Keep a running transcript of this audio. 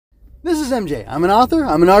This is MJ. I'm an author,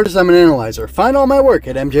 I'm an artist, I'm an analyzer. Find all my work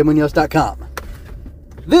at mjmunoz.com.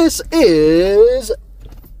 This is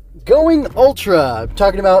Going Ultra. I'm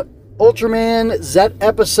talking about Ultraman Zett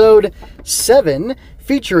episode 7,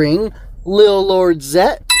 featuring Lil Lord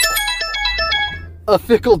Zett, a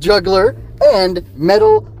fickle juggler, and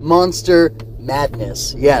Metal Monster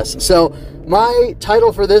Madness. Yes, so my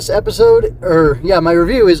title for this episode, my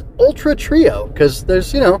review is Ultra Trio, because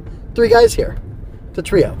there's, 3 guys here. It's a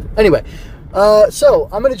trio. Anyway, so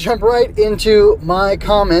I'm going to jump right into my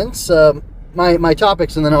comments, my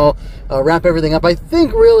topics, and then I'll wrap everything up. I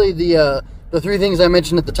think really the 3 things I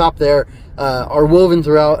mentioned at the top there are woven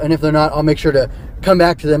throughout, and if they're not, I'll make sure to come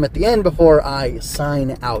back to them at the end before I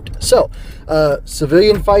sign out. So,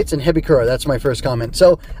 civilian fights and Hebikura, that's my first comment.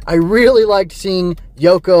 So, I really liked seeing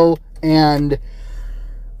Yoko and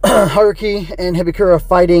Haruki and Hebikura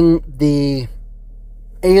fighting the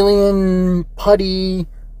alien putty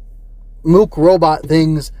mook robot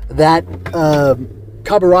things that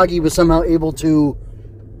Kaburagi was somehow able to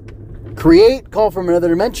create, call from another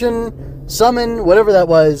dimension, summon, whatever that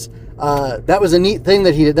was. That was a neat thing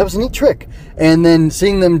that he did. That was a neat trick. And then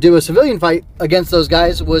seeing them do a civilian fight against those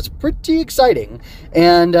guys was pretty exciting.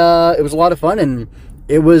 And it was a lot of fun, and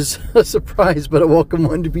it was a surprise, but a welcome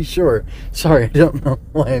one to be sure. Sorry, I don't know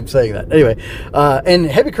why I'm saying that. Anyway, and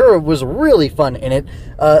Hebikura was really fun in it.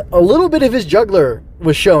 A little bit of his juggler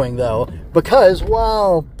was showing, though, because,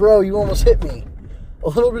 wow, bro, you almost hit me. A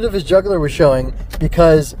little bit of his juggler was showing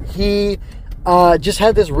because he just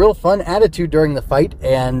had this real fun attitude during the fight,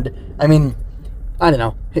 and, I mean, I don't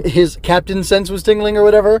know, his captain sense was tingling or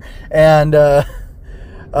whatever, and,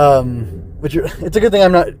 which, it's a good thing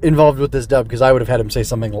I'm not involved with this dub, because I would have had him say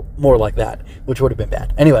something more like that, which would have been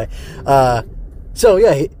bad. Anyway, so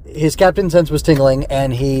yeah, his captain sense was tingling,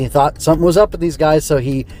 and he thought something was up with these guys, so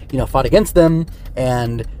he, fought against them,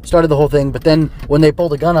 and started the whole thing. But then, when they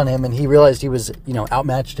pulled a gun on him, and he realized he was,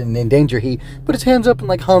 outmatched and in danger, he put his hands up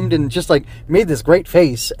and, hummed, and just, made this great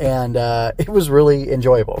face, and, it was really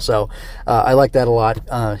enjoyable. So, I liked that a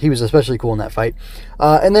lot. He was especially cool in that fight.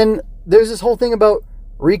 And then, there's this whole thing about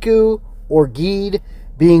Riku, or Geed,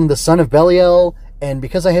 being the son of Belial, and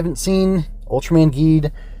because I haven't seen Ultraman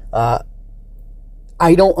Geed,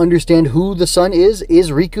 I don't understand who the son is. Is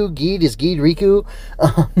Riku Geed? Is Geed Riku?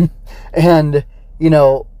 And,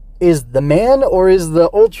 is the man or is the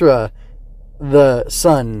Ultra the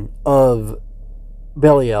son of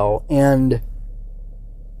Belial? And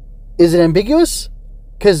is it ambiguous?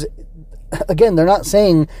 Because, again, they're not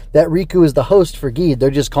saying that Riku is the host for Geed.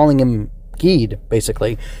 They're just calling him Geed,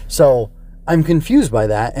 basically. So, I'm confused by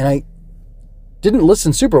that, and I didn't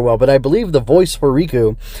listen super well, but I believe the voice for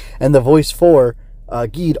Riku and the voice for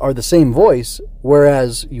Geed are the same voice,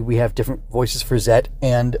 whereas we have different voices for Zett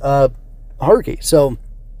and Haruki. So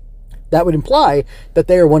that would imply that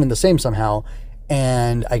they are one and the same somehow,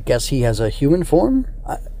 and I guess he has a human form?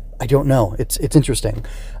 I don't know. It's interesting.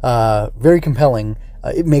 Very compelling.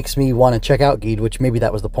 It makes me want to check out Geed, which maybe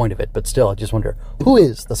that was the point of it, but still, I just wonder, who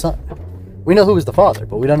is the son? We know who is the father,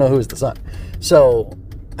 but we don't know who is the son. So,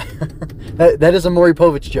 that is a Maury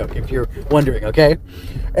Povich joke, if you're wondering, okay?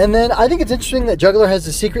 And then, I think it's interesting that Juggler has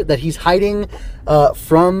a secret that he's hiding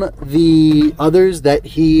from the others, that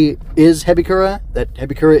he is Hebikura, that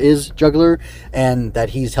Hebikura is Juggler, and that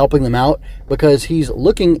he's helping them out, because he's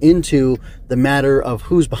looking into the matter of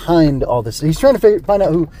who's behind all this. He's trying to find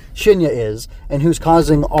out who Shinya is, and who's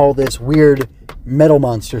causing all this weird metal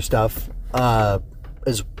monster stuff,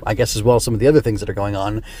 as well as some of the other things that are going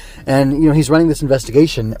on. And, he's running this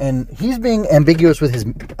investigation, and he's being ambiguous with his,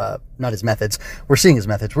 not his methods. We're seeing his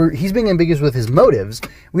methods. He's being ambiguous with his motives.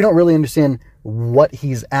 We don't really understand what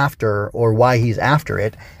he's after or why he's after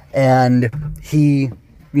it. And he,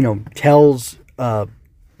 tells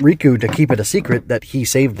Riku to keep it a secret that he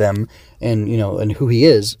saved them and, and who he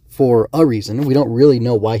is for a reason. We don't really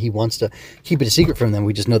know why he wants to keep it a secret from them.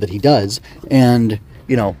 We just know that he does. And,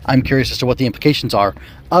 I'm curious as to what the implications are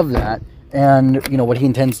of that and, what he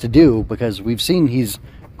intends to do, because we've seen he's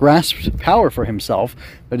grasped power for himself,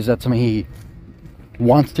 but is that something he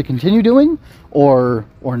wants to continue doing or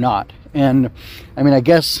not? And, I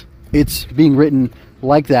guess it's being written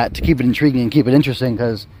like that to keep it intriguing and keep it interesting,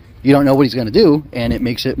 because you don't know what he's going to do, and it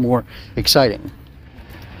makes it more exciting.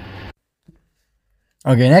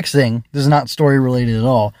 Okay, next thing, this is not story related at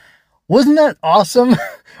all. Wasn't that awesome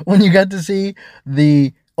when you got to see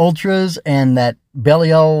the Ultras and that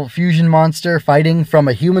Belial fusion monster fighting from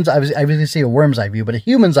a human's... I was going to say a worm's eye view, but a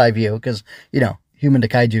human's eye view, because, human to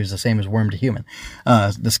kaiju is the same as worm to human.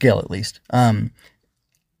 The scale, at least. It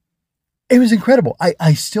was incredible.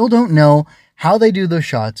 I still don't know how they do those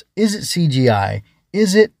shots. Is it CGI?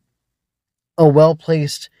 Is it a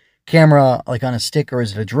well-placed camera, like on a stick, or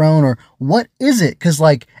is it a drone, or what is it? Because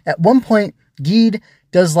like at one point, Geed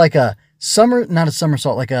does like not a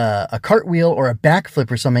somersault, like a cartwheel or a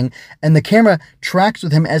backflip or something, and the camera tracks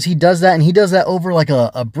with him as he does that, and he does that over like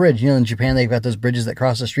a bridge. You know, in Japan, they've got those bridges that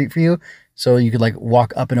cross the street for you, so you could like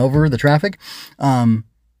walk up and over the traffic.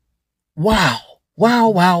 Wow.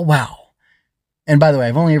 And by the way,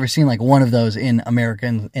 I've only ever seen like one of those in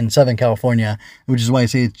America, in Southern California, which is why I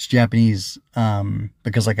say it's Japanese,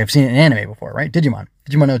 because like I've seen it in anime before, right? Digimon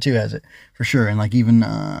 02 has it for sure. And like even,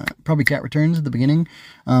 probably Cat Returns at the beginning,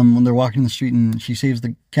 when they're walking the street and she saves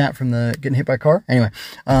the cat from getting hit by a car. Anyway.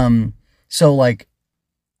 So like,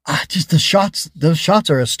 just those shots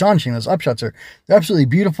are astonishing. Those upshots they're absolutely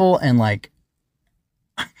beautiful. And like,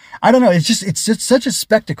 I don't know. It's just such a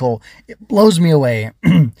spectacle. It blows me away.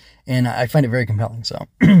 And I find it very compelling. So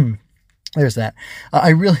there's that. I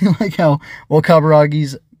really like how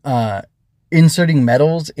Kaburagi's inserting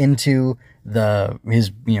metals into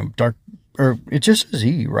his dark, or it just says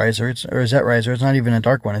E riser, or Zett riser. It's not even a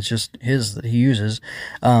dark one. It's just his that he uses.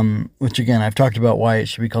 Which again, I've talked about why it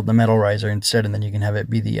should be called the metal riser instead, and then you can have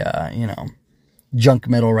it be the junk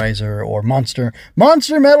metal riser or monster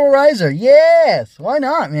metal riser. Yes, why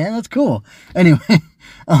not, man? That's cool. Anyway,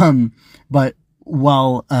 but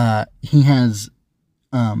while he has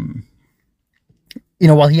while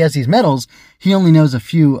he has these metals, he only knows a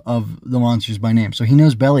few of the monsters by name. So he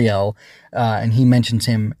knows Belial, and he mentions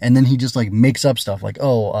him, and then he just like makes up stuff like,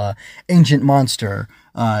 ancient monster,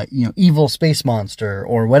 evil space monster,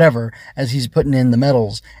 or whatever, as he's putting in the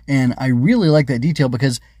metals. And I really like that detail,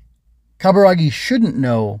 because Kaburagi shouldn't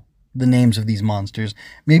know the names of these monsters.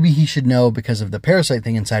 Maybe he should know because of the parasite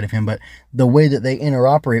thing inside of him, but the way that they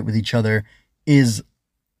interoperate with each other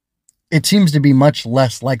it seems to be much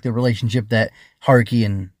less like the relationship that Haruki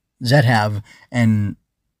and Zett have, and,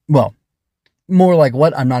 well, more like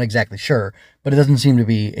what? I'm not exactly sure, but it doesn't seem to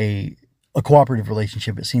be a cooperative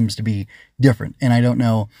relationship. It seems to be different, and I don't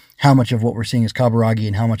know how much of what we're seeing is Kaburagi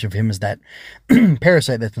and how much of him is that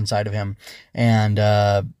parasite that's inside of him, and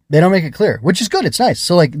they don't make it clear, which is good. It's nice.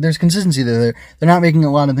 So, like, there's consistency there. They're not making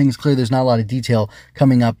a lot of things clear. There's not a lot of detail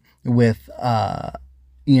coming up with,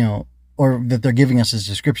 or that they're giving us as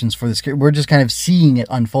descriptions for this. We're just kind of seeing it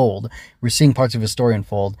unfold. We're seeing parts of his story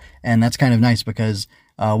unfold, and that's kind of nice, because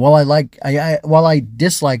while I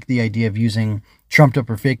dislike the idea of using trumped up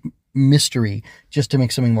or fake mystery just to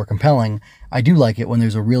make something more compelling, I do like it when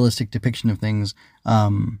there's a realistic depiction of things,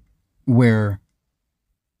 where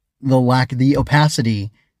the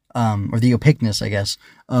opacity, or the opaqueness, I guess,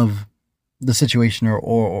 of the situation,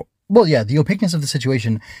 the opaqueness of the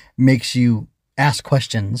situation makes you ask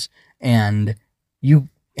questions, and you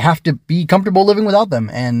have to be comfortable living without them,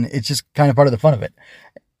 and it's just kind of part of the fun of it.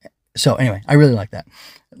 So anyway, I really like that.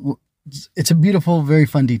 It's a beautiful, very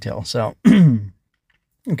fun detail. So,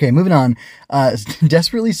 okay, moving on.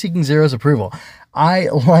 Desperately seeking Zero's approval. I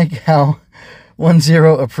like how 10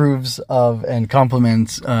 approves of and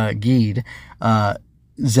compliments Geed.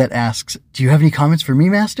 Zett asks, "Do you have any comments for me,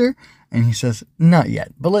 Master?" And he says, "Not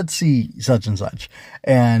yet, but let's see such and such."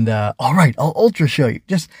 And, all right, I'll ultra show you.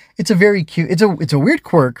 It's a very cute, it's a weird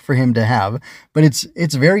quirk for him to have, but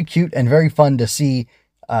it's very cute and very fun to see,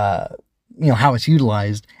 how it's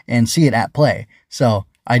utilized and see it at play. So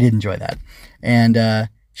I did enjoy that. And,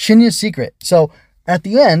 Shinya's secret. So at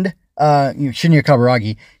the end, Shinya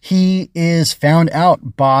Kaburagi, he is found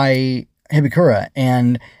out by Hibikura.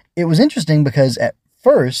 And it was interesting because at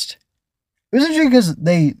first, it was interesting because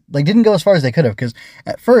they didn't go as far as they could have, because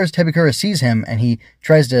at first Hebikura sees him and he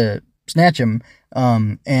tries to snatch him,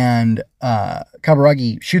 and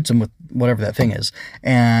Kaburagi shoots him with whatever that thing is,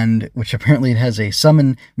 and which apparently it has a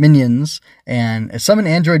summon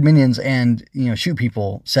android minions and shoot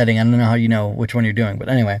people setting. I don't know how you know which one you're doing, but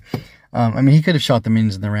anyway, he could have shot the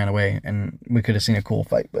minions and then ran away, and we could have seen a cool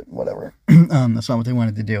fight, but whatever. That's not what they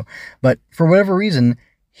wanted to do. But for whatever reason,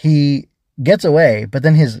 he gets away, but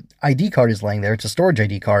then his ID card is laying there. It's a storage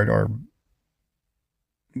ID card, or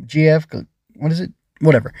GF, what is it?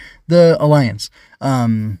 Whatever. The Alliance.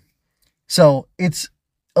 So it's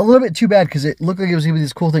a little bit too bad, because it looked like it was going to be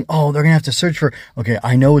this cool thing. Oh, they're going to have to search for, okay,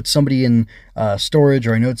 I know it's somebody in storage,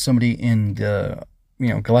 or I know it's somebody in the,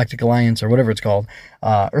 Galactic Alliance, or whatever it's called.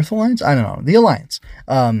 Earth Alliance? I don't know. The Alliance.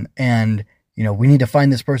 And, we need to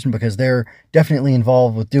find this person because they're definitely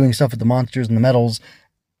involved with doing stuff with the monsters and the metals.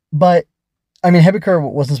 But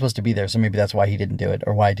Hebikura wasn't supposed to be there, so maybe that's why he didn't do it,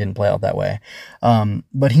 or why it didn't play out that way.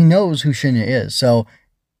 But he knows who Shinya is, so,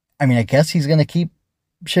 I guess he's going to keep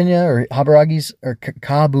Shinya, or Kaburagi's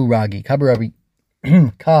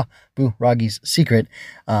secret,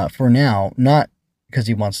 for now, not because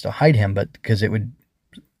he wants to hide him, but because it would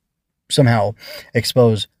somehow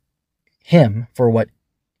expose him for what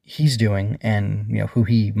he's doing and, you know, who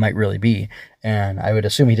he might really be. And I would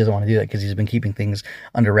assume he doesn't want to do that because he's been keeping things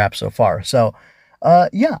under wraps so far. So,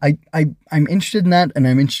 yeah, I'm interested in that, and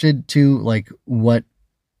I'm interested to, like, what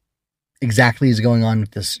exactly is going on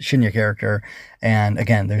with this Shinya character. And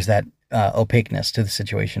again, there's that opaqueness to the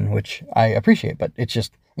situation, which I appreciate, but it's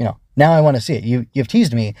just, you know, now I want to see it. You've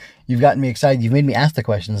teased me, you've gotten me excited, you've made me ask the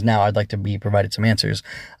questions. Now I'd like to be provided some answers,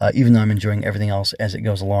 even though I'm enjoying everything else as it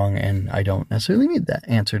goes along, and I don't necessarily need that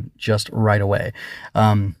answered just right away.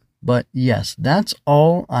 But yes, that's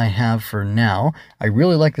all I have for now. I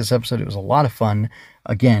really like this episode. It was a lot of fun.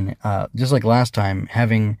 Again, just like last time,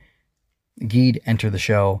 having Geed enter the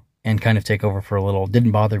show and kind of take over for a little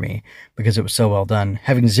didn't bother me because it was so well done.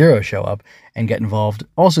 Having Zero show up and get involved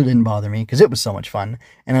also didn't bother me because it was so much fun.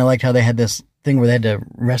 And I liked how they had this thing where they had to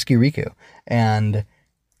rescue Riku. And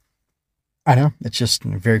I don't know, it's just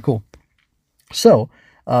very cool. So,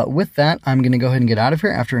 with that, I'm going to go ahead and get out of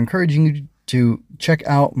here after encouraging you to check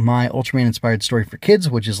out my Ultraman-inspired story for kids,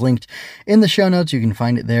 which is linked in the show notes. You can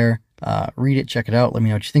find it there. Read it, check it out, let me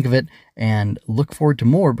know what you think of it, and look forward to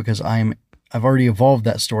more because I've already evolved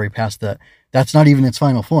that story past that's not even its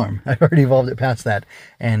final form. I've already evolved it past that,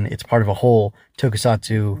 and it's part of a whole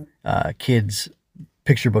tokusatsu kids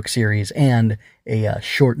picture book series and a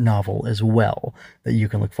short novel as well that you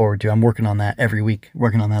can look forward to. I'm working on that every week,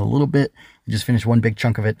 working on that a little bit. I just finished one big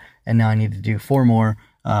chunk of it, and now I need to do 4 more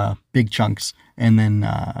big chunks, and then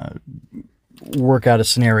work out a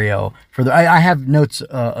scenario for I have notes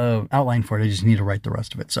outlined for it. I just need to write the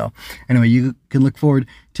rest of it. So anyway, you can look forward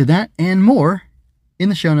to that and more in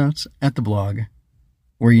the show notes at the blog,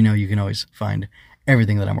 where you know you can always find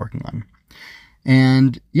everything that I'm working on.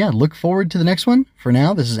 And yeah, look forward to the next one. For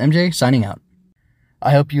now, this is MJ signing out.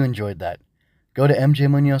 I hope you enjoyed that. Go to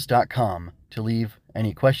mjmunoz.com to leave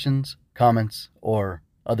any questions, comments, or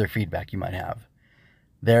other feedback you might have.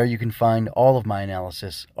 There you can find all of my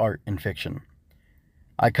analysis, art, and fiction.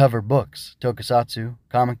 I cover books, tokusatsu,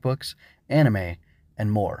 comic books, anime,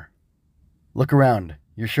 and more. Look around.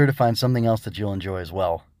 You're sure to find something else that you'll enjoy as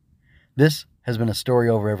well. This has been a Story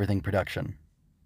Over Everything production.